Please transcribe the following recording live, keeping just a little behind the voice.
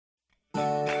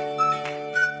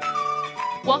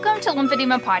Welcome to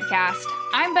Lymphedema Podcast.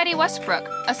 I'm Betty Westbrook,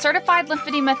 a certified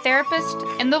lymphedema therapist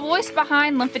and the voice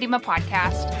behind Lymphedema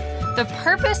Podcast. The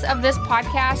purpose of this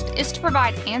podcast is to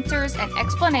provide answers and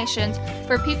explanations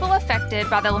for people affected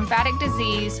by the lymphatic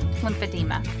disease,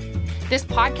 lymphedema. This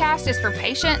podcast is for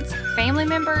patients, family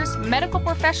members, medical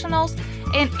professionals,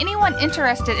 and anyone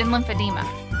interested in lymphedema.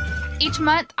 Each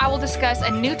month, I will discuss a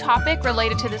new topic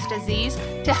related to this disease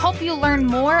to help you learn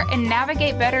more and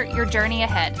navigate better your journey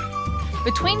ahead.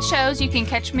 Between shows, you can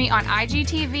catch me on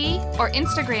IGTV or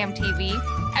Instagram TV,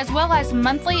 as well as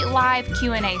monthly live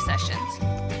Q&A sessions.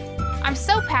 I'm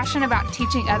so passionate about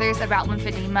teaching others about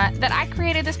lymphedema that I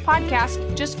created this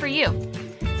podcast just for you.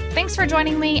 Thanks for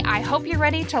joining me. I hope you're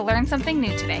ready to learn something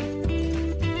new today.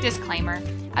 Disclaimer.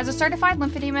 As a certified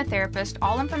lymphedema therapist,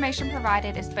 all information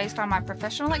provided is based on my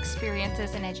professional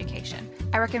experiences and education.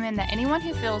 I recommend that anyone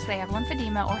who feels they have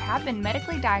lymphedema or have been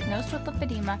medically diagnosed with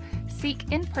lymphedema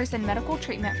seek in-person medical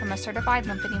treatment from a certified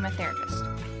lymphedema therapist.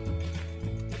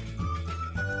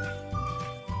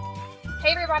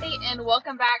 Hey everybody, and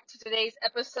welcome back to today's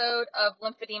episode of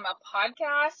Lymphedema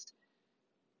Podcast.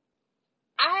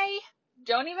 I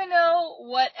don't even know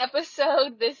what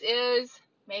episode this is.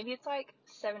 Maybe it's like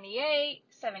 78,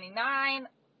 79.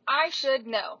 I should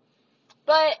know.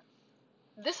 But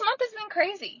this month has been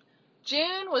crazy.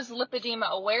 June was Lymphedema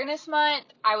Awareness Month.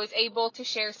 I was able to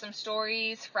share some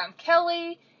stories from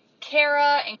Kelly,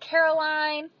 Kara, and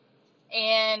Caroline.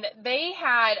 And they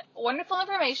had wonderful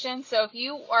information. So if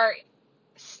you are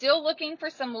still looking for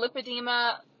some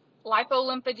lymphedema,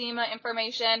 lipolymphedema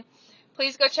information,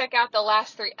 please go check out the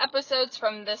last 3 episodes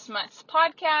from this month's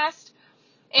podcast.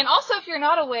 And also, if you're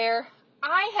not aware,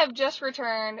 I have just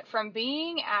returned from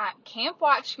being at Camp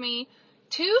Watch Me,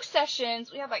 2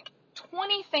 sessions. We have like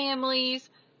 20 families,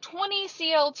 20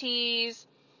 CLTs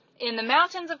in the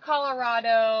mountains of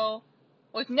Colorado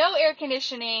with no air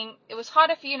conditioning. It was hot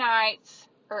a few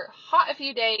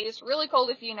days, really cold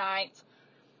a few nights.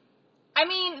 I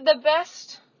mean, the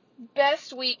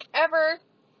best week ever,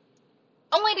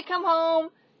 only to come home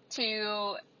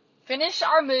to finish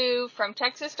our move from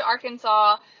Texas to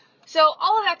Arkansas. So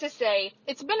all of that to say,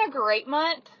 it's been a great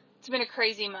month. It's been a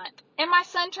crazy month. And my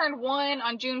son turned 1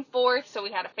 on June 4th, so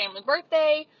we had a family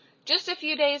birthday just a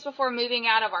few days before moving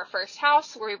out of our first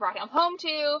house where we brought him home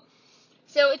to.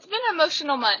 So it's been an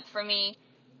emotional month for me.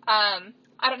 I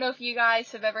don't know if you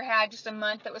guys have ever had just a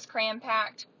month that was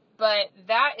cram-packed, but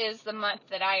that is the month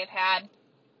that I have had.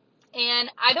 And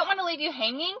I don't want to leave you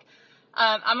hanging.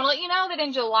 I'm going to let you know that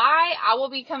in July, I will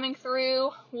be coming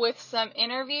through with some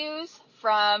interviews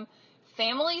from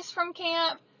families from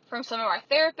camp, from some of our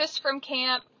therapists from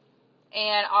camp,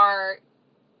 and our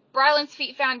Bryland's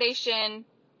Feet Foundation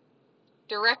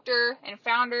director and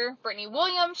founder, Brittany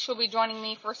Williams. She'll be joining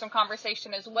me for some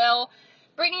conversation as well.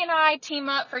 Brittany and I team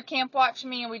up for Camp Watch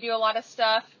Me, and we do a lot of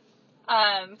stuff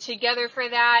together for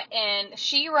that. And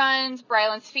she runs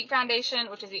Bryland's Feet Foundation,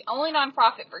 which is the only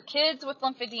nonprofit for kids with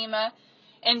lymphedema.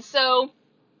 And so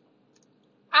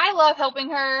I love helping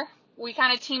her. We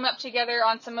kind of team up together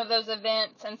on some of those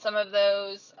events and some of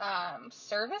those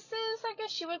services, I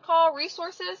guess you would call,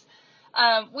 resources.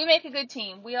 We make a good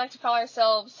team. We like to call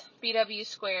ourselves BW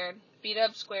squared.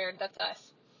 BW squared, that's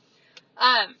us.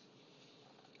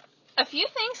 A few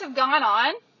things have gone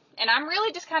on, and I'm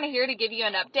really just kind of here to give you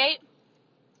an update.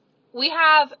 We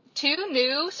have 2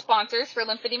 new sponsors for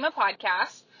Lymphedema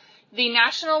Podcast. The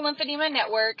National Lymphedema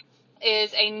Network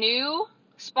is a new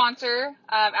sponsor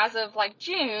as of like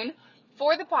June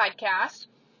for the podcast.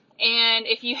 And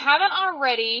if you haven't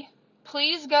already,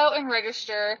 please go and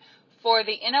register for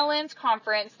the NLN's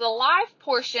conference, the live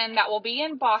portion that will be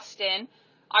in Boston,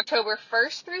 October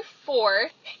 1st through 4th.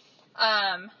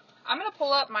 I'm going to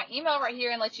pull up my email right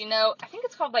here and let you know. I think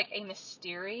it's called like a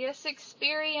mysterious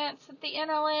experience at the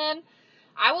NLN.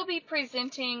 I will be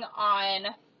presenting on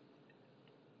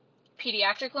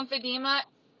pediatric lymphedema.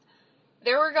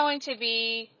 There were going to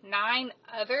be 9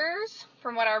 others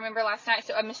from what I remember last night.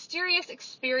 So a mysterious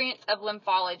experience of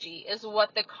lymphology is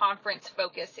what the conference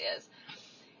focus is.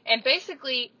 And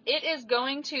basically, it is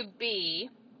going to be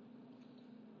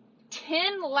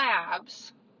 10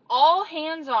 labs, all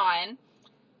hands-on,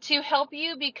 to help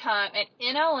you become an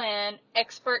NLN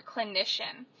expert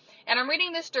clinician. And I'm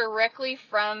reading this directly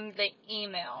from the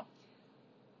email.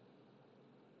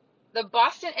 The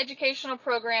Boston Educational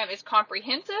Program is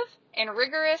comprehensive and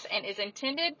rigorous and is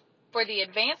intended for the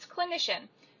advanced clinician.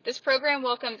 This program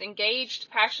welcomes engaged,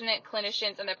 passionate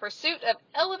clinicians in the pursuit of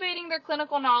elevating their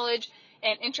clinical knowledge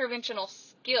and interventional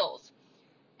skills.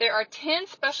 There are 10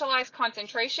 specialized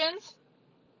concentrations.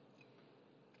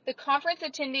 The conference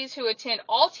attendees who attend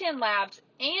all 10 labs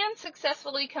and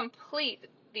successfully complete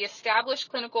the established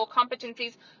clinical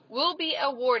competencies will be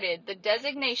awarded the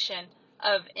designation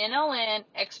of NLN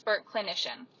expert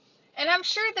clinician. And I'm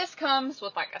sure this comes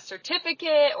with like a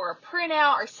certificate or a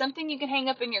printout or something you can hang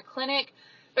up in your clinic.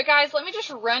 But guys, let me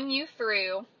just run you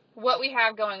through what we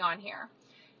have going on here.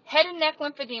 Head and neck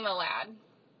lymphedema lab,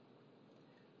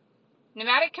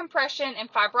 pneumatic compression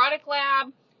and fibrotic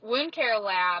lab, wound care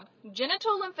lab,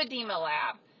 genital lymphedema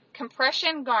lab,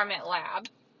 compression garment lab,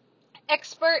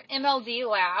 expert MLD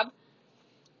lab,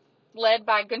 led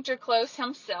by Gunter Close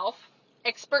himself,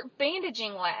 expert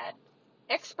bandaging lab,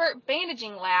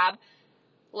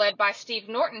 led by Steve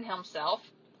Norton himself,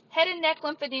 head and neck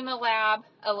lymphedema lab,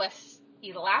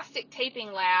 elastic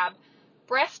taping lab,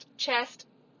 breast chest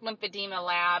lymphedema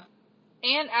lab,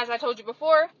 and as I told you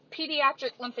before,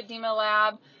 pediatric lymphedema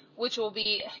lab, which will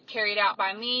be carried out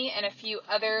by me and a few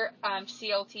other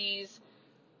CLTs,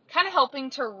 kind of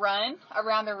helping to run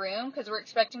around the room because we're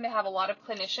expecting to have a lot of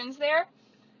clinicians there.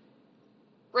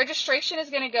 Registration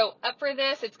is going to go up for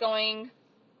this. It's going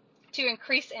to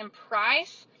increase in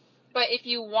price, but if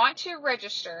you want to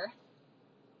register,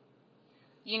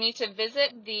 you need to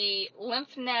visit the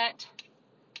LymphNet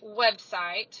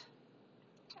website,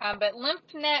 but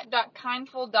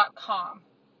lymphnet.kindful.com.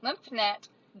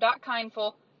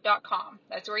 lymphnet.kindful.com.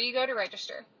 That's where you go to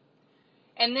register.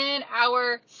 And then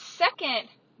our second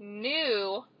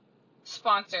new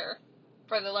sponsor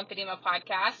for the Lymphedema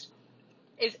podcast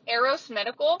is Eros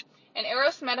Medical. And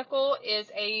Eros Medical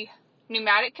is a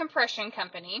pneumatic compression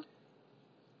company.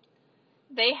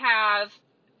 They have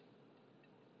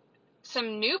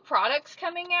some new products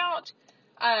coming out.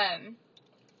 I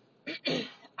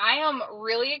am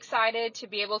really excited to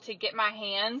be able to get my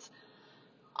hands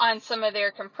on some of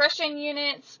their compression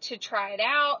units to try it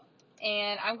out,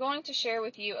 and I'm going to share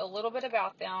with you a little bit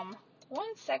about them.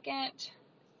 One second.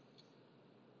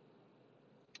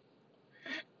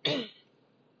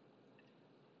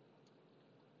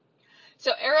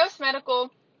 So Eros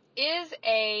Medical is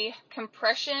a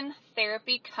compression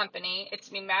therapy company.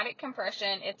 It's pneumatic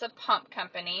compression. It's a pump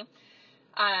company.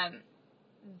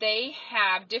 They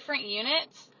have different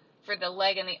units for the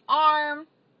leg and the arm.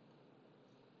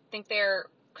 I think they're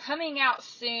coming out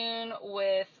soon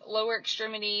with lower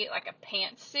extremity, like a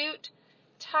pantsuit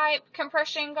type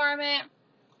compression garment.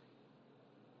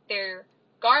 Their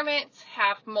garments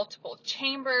have multiple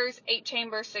chambers,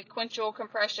 8-chamber sequential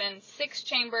compression,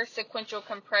 6-chamber sequential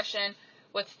compression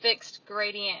with fixed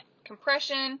gradient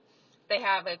compression. They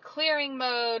have a clearing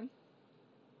mode,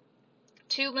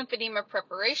 2 lymphedema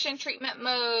preparation treatment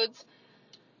modes.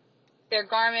 Their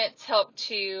garments help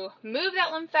to move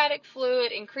that lymphatic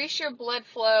fluid, increase your blood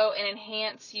flow, and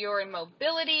enhance your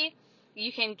mobility.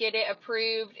 You can get it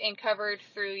approved and covered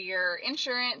through your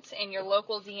insurance and your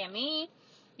local DME.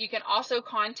 You can also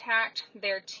contact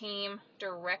their team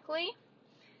directly.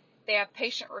 They have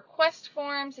patient request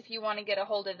forms if you want to get a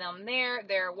hold of them there.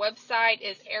 Their website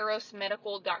is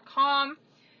erosmedical.com.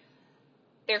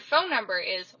 Their phone number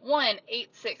is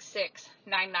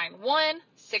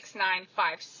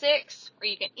 1-866-991-6956, or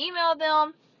you can email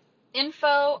them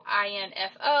info at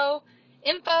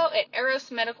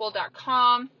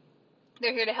erosmedical.com.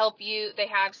 They're here to help you. They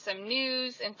have some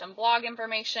news and some blog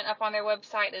information up on their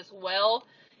website as well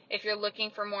if you're looking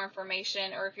for more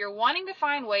information, or if you're wanting to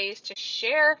find ways to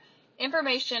share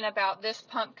information about this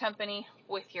pump company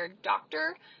with your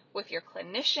doctor, with your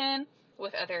clinician,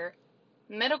 with other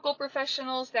medical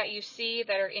professionals that you see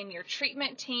that are in your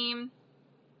treatment team.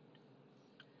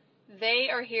 They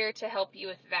are here to help you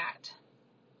with that.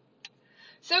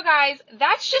 So guys,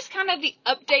 that's just kind of the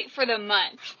update for the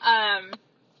month.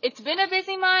 It's been a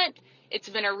busy month. It's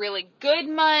been a really good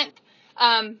month.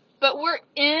 But we're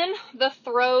in the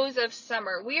throes of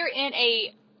summer. We are in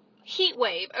a heat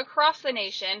wave across the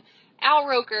nation. Al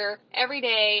Roker, every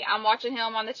day, I'm watching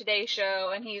him on the Today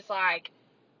Show, and he's like,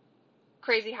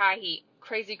 crazy high heat.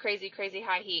 Crazy, crazy, crazy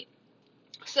high heat.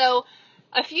 So,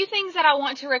 a few things that I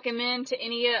want to recommend to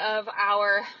any of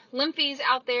our lymphies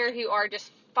out there who are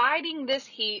just fighting this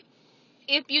heat.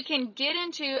 If you can get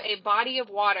into a body of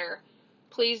water,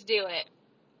 please do it.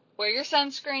 Wear your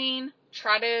sunscreen.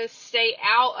 Try to stay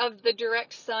out of the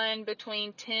direct sun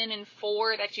between 10 and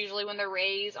 4. That's usually when the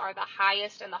rays are the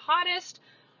highest and the hottest.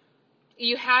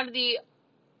 You have the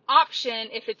option,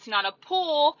 if it's not a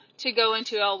pool, to go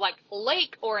into a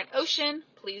lake or an ocean.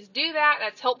 Please do that.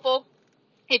 That's helpful.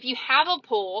 If you have a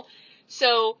pool,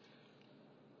 so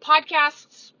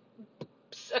podcasts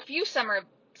a few summers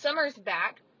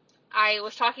back, I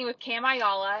was talking with Cam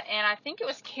Ayala, and I think it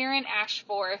was Karen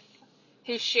Ashforth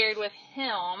who shared with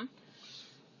him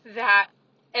that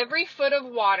every foot of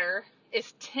water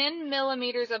is 10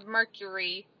 millimeters of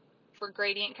mercury for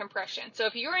gradient compression. So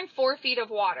if you're in 4 feet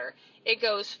of water, it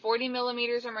goes 40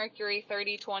 millimeters of mercury,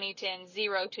 30, 20, 10,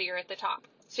 0 till you're at the top.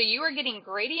 So you are getting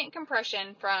gradient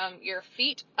compression from your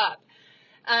feet up.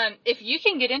 If you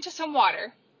can get into some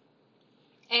water,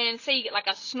 and say you get like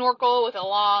a snorkel with a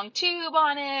long tube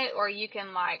on it, or you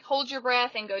can like hold your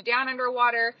breath and go down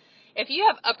underwater. If you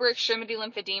have upper extremity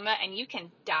lymphedema and you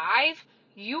can dive,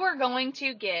 you are going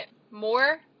to get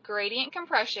more gradient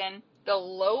compression the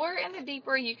lower and the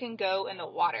deeper you can go in the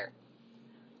water.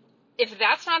 If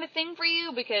that's not a thing for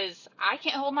you, because I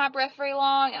can't hold my breath very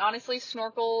long, and honestly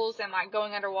snorkels and like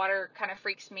going underwater kind of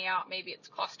freaks me out. Maybe it's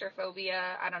claustrophobia,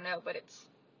 I don't know, but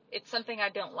it's something I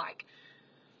don't like.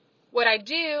 What I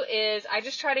do is I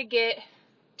just try to get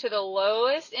to the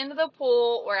lowest end of the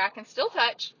pool where I can still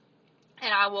touch,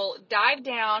 and I will dive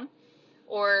down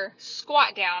or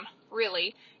squat down,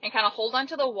 really, and kind of hold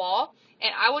onto the wall,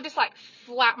 and I will just like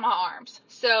flap my arms.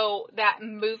 So that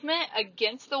movement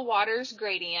against the water's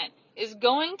gradient is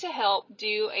going to help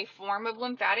do a form of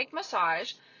lymphatic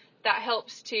massage that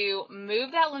helps to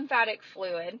move that lymphatic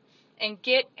fluid and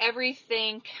get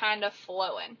everything kind of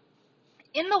flowing.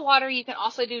 In the water, you can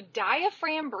also do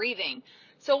diaphragm breathing.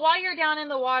 So while you're down in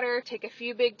the water, take a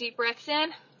few big deep breaths in,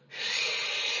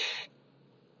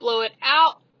 blow it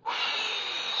out,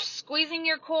 squeezing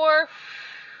your core,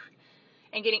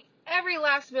 and getting every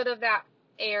last bit of that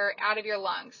air out of your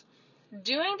lungs.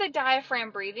 Doing the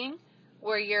diaphragm breathing,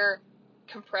 where you're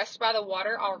compressed by the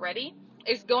water already,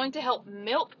 is going to help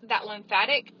milk that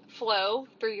lymphatic flow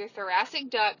through your thoracic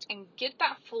duct and get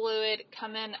that fluid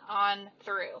coming on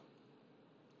through.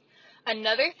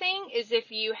 Another thing is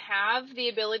if you have the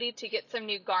ability to get some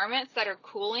new garments that are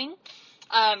cooling.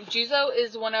 Juzo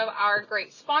is one of our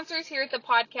great sponsors here at the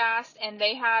podcast, and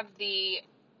they have the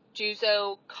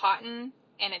Juzo cotton,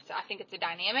 and I think it's a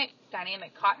dynamic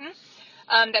cotton,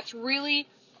 that's really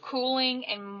cooling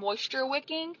and moisture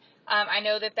wicking. I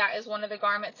know that is one of the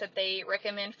garments that they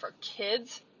recommend for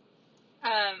kids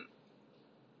that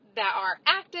are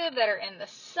active, that are in the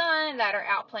sun, that are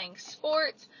out playing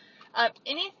sports.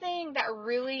 Anything that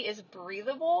really is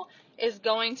breathable is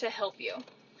going to help you.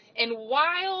 And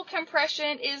while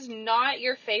compression is not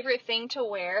your favorite thing to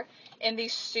wear in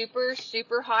these super,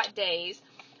 super hot days,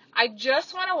 I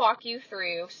just want to walk you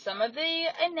through some of the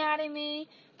anatomy,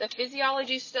 the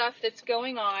physiology stuff that's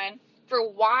going on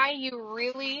for why you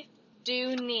really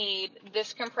do need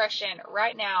this compression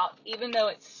right now, even though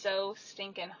it's so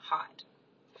stinking hot.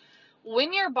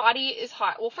 When your body is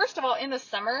hot, well, first of all, in the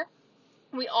summer,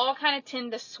 we all kind of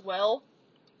tend to swell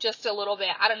just a little bit.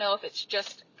 I don't know if it's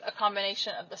just a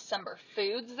combination of the summer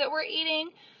foods that we're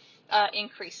eating,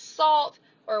 increased salt,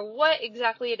 or what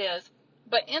exactly it is.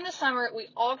 But in the summer, we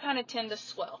all kind of tend to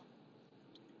swell.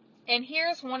 And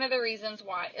here's one of the reasons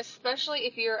why, especially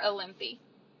if you're a lymphy.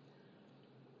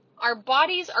 Our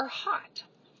bodies are hot.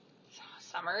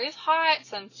 Summer is hot,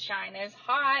 sunshine is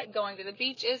hot, going to the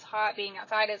beach is hot, being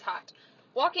outside is hot.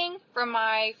 Walking from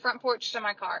my front porch to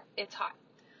my car, it's hot.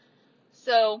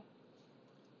 So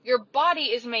your body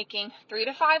is making 3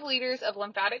 to 5 liters of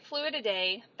lymphatic fluid a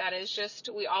day. That is just,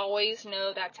 we always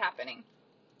know that's happening.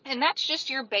 And that's just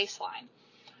your baseline.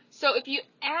 So if you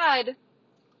add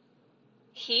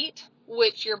heat,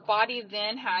 which your body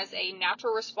then has a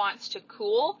natural response to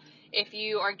cool, if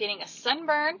you are getting a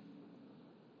sunburn,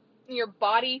 your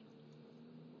body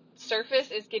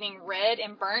surface is getting red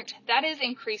and burnt, that is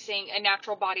increasing a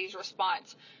natural body's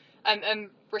response.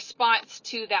 Response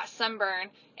to that sunburn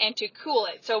and to cool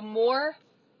it. So more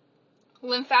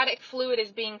lymphatic fluid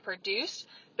is being produced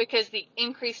because the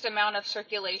increased amount of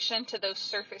circulation to those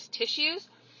surface tissues,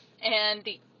 and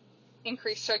the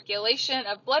increased circulation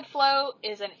of blood flow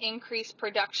is an increased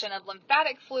production of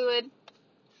lymphatic fluid.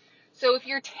 So if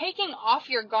you're taking off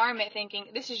your garment thinking,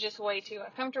 this is just way too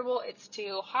uncomfortable, it's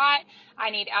too hot,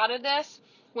 I need out of this,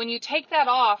 when you take that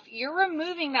off, you're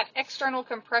removing that external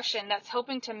compression that's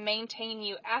helping to maintain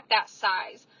you at that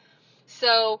size.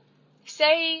 So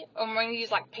say, I'm going to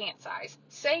use like pant size.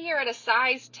 Say you're at a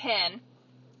size 10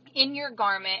 in your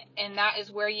garment, and that is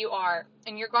where you are.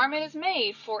 And your garment is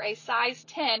made for a size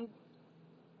 10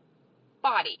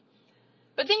 body.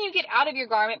 But then you get out of your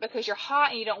garment because you're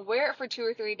hot and you don't wear it for 2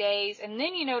 or 3 days, and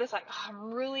then you notice like, oh,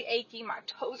 I'm really achy, my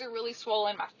toes are really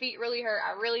swollen, my feet really hurt,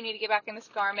 I really need to get back in this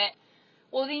garment.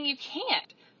 Well, then you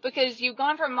can't, because you've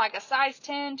gone from like a size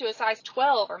 10 to a size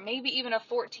 12, or maybe even a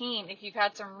 14 if you've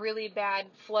had some really bad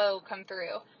flow come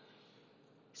through.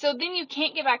 So then you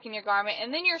can't get back in your garment,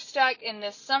 and then you're stuck in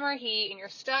this summer heat, and you're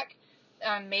stuck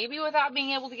maybe without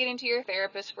being able to get into your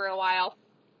therapist for a while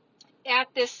at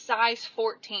this size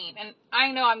 14. And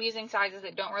I know I'm using sizes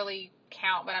that don't really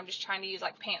count, but I'm just trying to use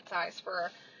like pant size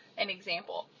for an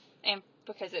example, and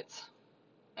because it's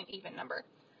an even number.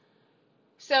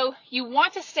 So you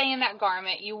want to stay in that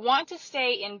garment. You want to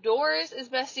stay indoors as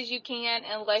best as you can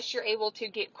unless you're able to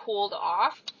get cooled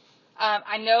off.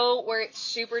 I know where it's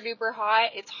super duper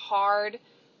hot, it's hard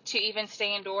to even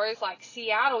stay indoors. Like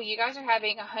Seattle, you guys are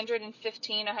having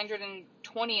 115,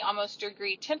 120 almost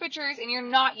degree temperatures, and you're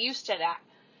not used to that.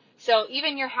 So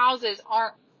even your houses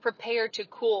aren't prepared to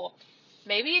cool.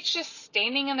 Maybe it's just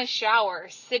standing in the shower,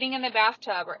 sitting in the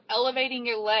bathtub, or elevating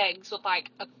your legs with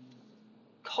like a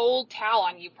cold towel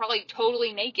on you, probably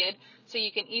totally naked, so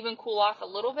you can even cool off a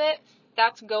little bit.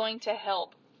 That's going to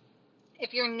help.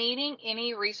 If you're needing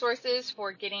any resources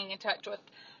for getting in touch with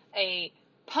a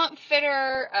pump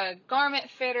fitter, a garment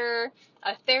fitter,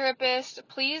 a therapist,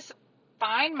 please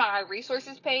find my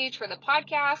resources page for the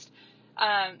podcast.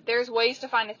 There's ways to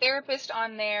find a therapist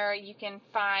on there. You can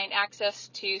find access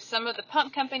to some of the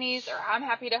pump companies, or I'm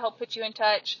happy to help put you in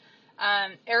touch.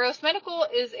 Eros Medical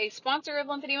is a sponsor of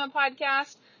Lymphedema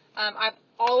Podcast. I've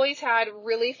always had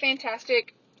really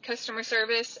fantastic customer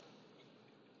service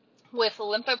with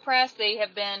LymphoPress. They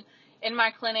have been in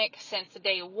my clinic since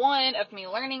day one of me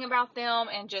learning about them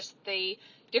and just the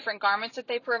different garments that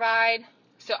they provide.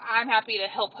 So I'm happy to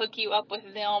help hook you up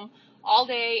with them all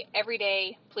day, every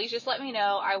day. Please just let me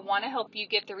know. I want to help you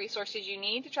get the resources you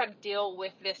need to try to deal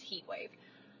with this heat wave.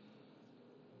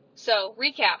 So,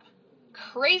 recap.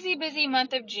 Crazy busy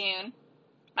month of June.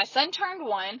 My son turned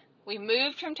 1. We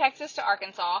moved from Texas to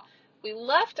Arkansas. We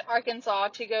left Arkansas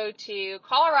to go to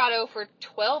Colorado for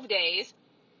 12 days.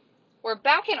 We're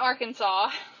back in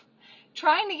Arkansas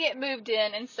trying to get moved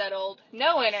in and settled.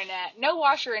 No internet, no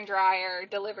washer and dryer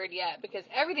delivered yet because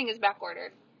everything is back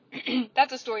ordered.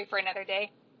 That's a story for another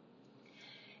day.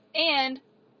 And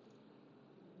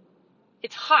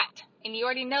it's hot, and you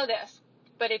already know this.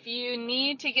 But if you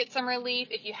need to get some relief,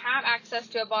 if you have access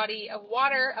to a body of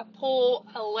water, a pool,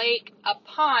 a lake, a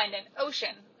pond, an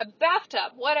ocean, a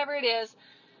bathtub, whatever it is,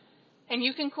 and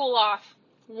you can cool off,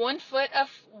 1 foot of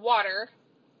water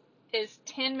is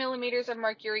 10 millimeters of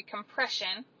mercury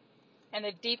compression. And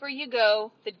the deeper you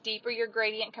go, the deeper your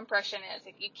gradient compression is.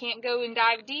 If you can't go and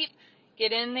dive deep,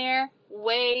 get in there,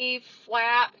 wave,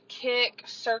 flap, kick,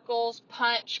 circles,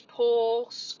 punch, pull,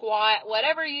 squat,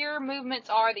 whatever your movements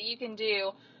are that you can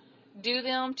do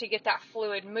them to get that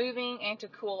fluid moving and to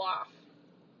cool off.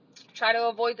 Try to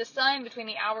avoid the sun between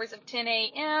the hours of 10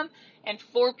 a.m. and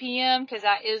 4 p.m. because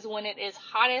that is when it is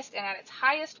hottest and at its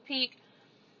highest peak.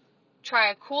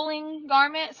 Try a cooling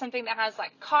garment, something that has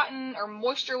like cotton or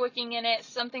moisture wicking in it,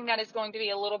 something that is going to be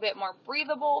a little bit more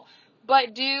breathable.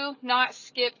 But do not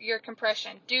skip your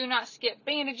compression. Do not skip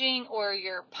bandaging or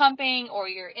your pumping or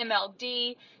your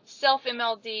MLD,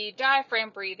 self-MLD,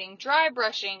 diaphragm breathing, dry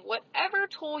brushing, whatever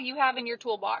tool you have in your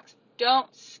toolbox.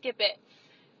 Don't skip it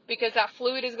because that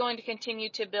fluid is going to continue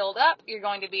to build up. You're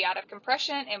going to be out of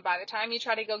compression, and by the time you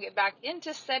try to go get back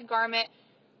into said garment,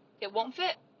 it won't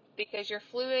fit because your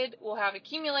fluid will have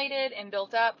accumulated and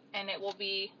built up, and it will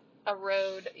be a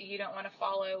road you don't want to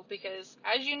follow because,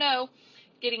 as you know,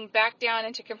 getting back down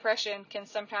into compression can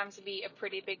sometimes be a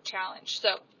pretty big challenge.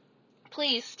 So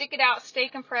please stick it out, stay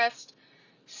compressed,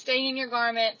 stay in your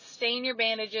garments, stay in your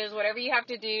bandages, whatever you have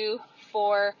to do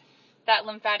for that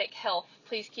lymphatic health.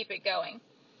 Please keep it going.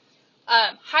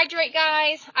 Hydrate,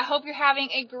 guys. I hope you're having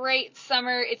a great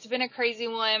summer. It's been a crazy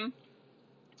one.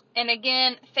 And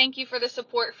again, thank you for the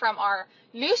support from our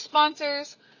new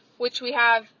sponsors, which we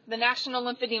have the National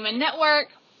Lymphedema Network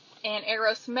and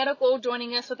Eros Medical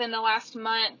joining us within the last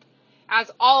month. As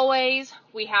always,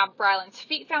 we have Bryland's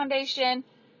Feet Foundation,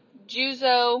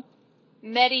 Juzo,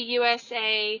 Medi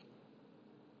USA,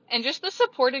 and just the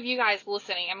support of you guys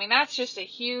listening. I mean, that's just a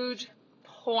huge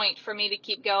point for me to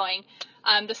keep going.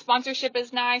 The sponsorship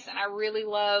is nice, and I really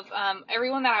love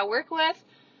everyone that I work with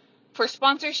for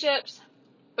sponsorships.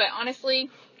 But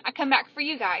honestly, I come back for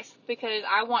you guys because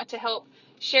I want to help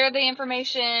share the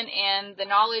information and the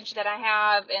knowledge that I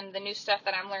have and the new stuff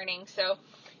that I'm learning. So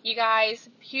you guys,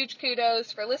 huge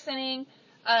kudos for listening.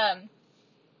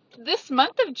 This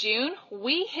month of June,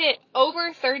 we hit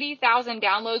over 30,000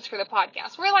 downloads for the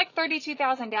podcast. We're like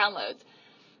 32,000 downloads.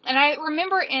 And I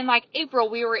remember in like April,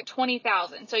 we were at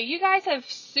 20,000. So you guys have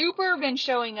super been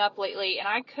showing up lately, and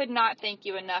I could not thank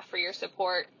you enough for your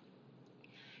support.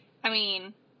 I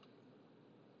mean,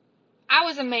 I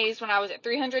was amazed when I was at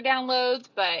 300 downloads,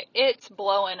 but it's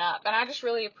blowing up. And I just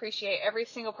really appreciate every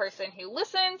single person who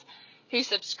listens, who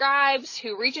subscribes,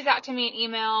 who reaches out to me in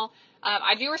email.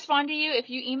 I do respond to you. If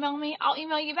you email me, I'll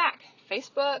email you back.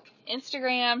 Facebook,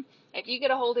 Instagram, If you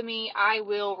get a hold of me, I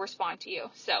will respond to you.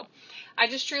 So I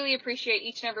just truly appreciate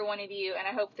each and every one of you, and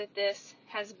I hope that this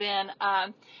has been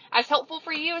as helpful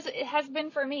for you as it has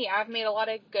been for me. I've made a lot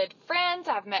of good friends.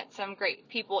 I've met some great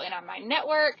people in my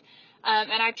network,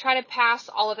 and I try to pass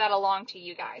all of that along to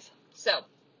you guys. So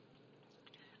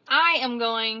I am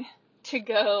going to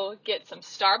go get some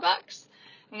Starbucks.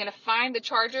 I'm going to find the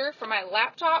charger for my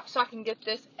laptop so I can get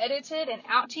this edited and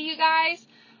out to you guys.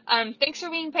 Thanks for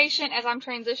being patient as I'm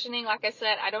transitioning. Like I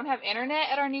said, I don't have internet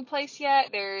at our new place yet.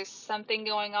 There's something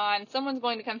going on. Someone's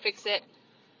going to come fix it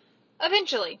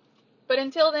eventually. But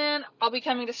until then, I'll be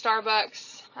coming to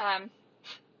Starbucks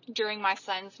during my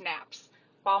son's naps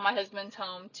while my husband's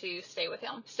home to stay with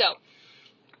him. So,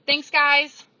 thanks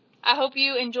guys. I hope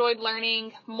you enjoyed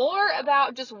learning more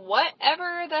about just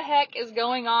whatever the heck is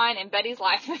going on in Betty's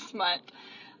life this month.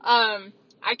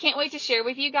 I can't wait to share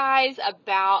with you guys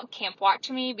about Camp Watch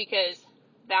Me, because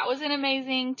that was an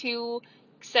amazing 2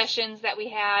 sessions that we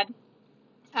had.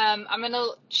 I'm going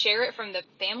to share it from the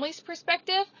family's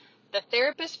perspective, the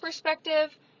therapist perspective,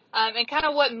 and kind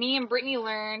of what me and Brittany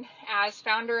learned as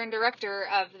founder and director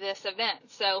of this event.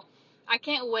 So I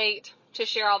can't wait to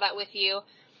share all that with you.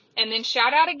 And then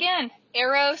shout out again,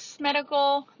 Eros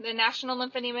Medical, the National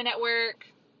Lymphedema Network.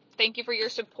 Thank you for your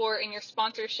support and your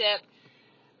sponsorship.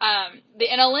 The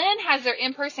NLN has their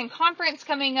in-person conference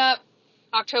coming up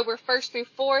October 1st through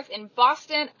 4th in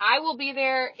Boston. I will be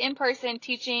there in person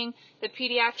teaching the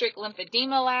Pediatric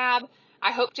Lymphedema Lab.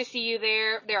 I hope to see you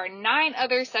there. There are 9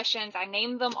 other sessions. I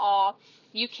named them all.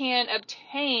 You can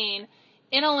obtain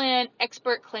NLN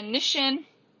expert clinician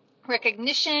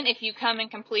recognition if you come and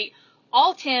complete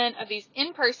all 10 of these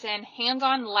in-person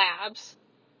hands-on labs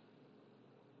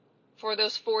for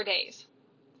those 4 days.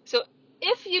 So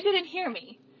if you didn't hear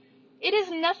me, it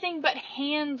is nothing but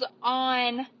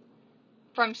hands-on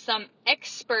from some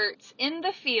experts in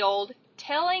the field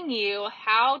telling you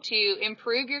how to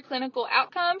improve your clinical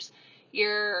outcomes,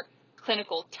 your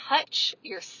clinical touch,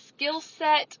 your skill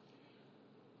set.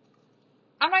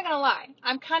 I'm not going to lie,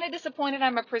 I'm kind of disappointed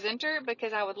I'm a presenter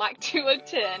because I would like to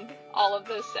attend all of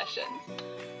those sessions.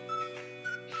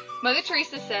 Mother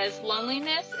Teresa says,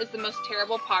 loneliness is the most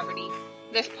terrible poverty.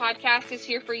 This podcast is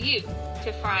here for you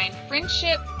to find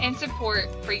friendship and support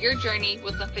for your journey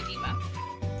with lymphedema.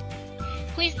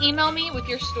 Please email me with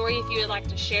your story if you would like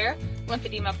to share,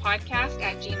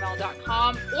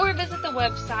 lymphedemapodcast@gmail.com, or visit the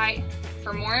website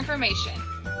for more information,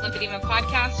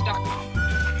 lymphedemapodcast.com.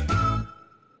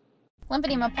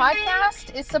 Lymphedema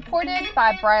Podcast is supported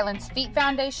by Bryland's Feet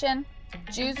Foundation,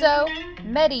 Juzo,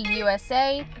 Medi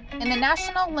USA, and the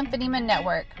National Lymphedema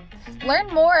Network. Learn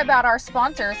more about our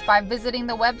sponsors by visiting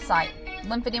the website,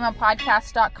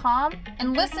 lymphedemapodcast.com,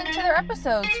 and listen to their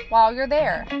episodes while you're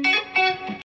there.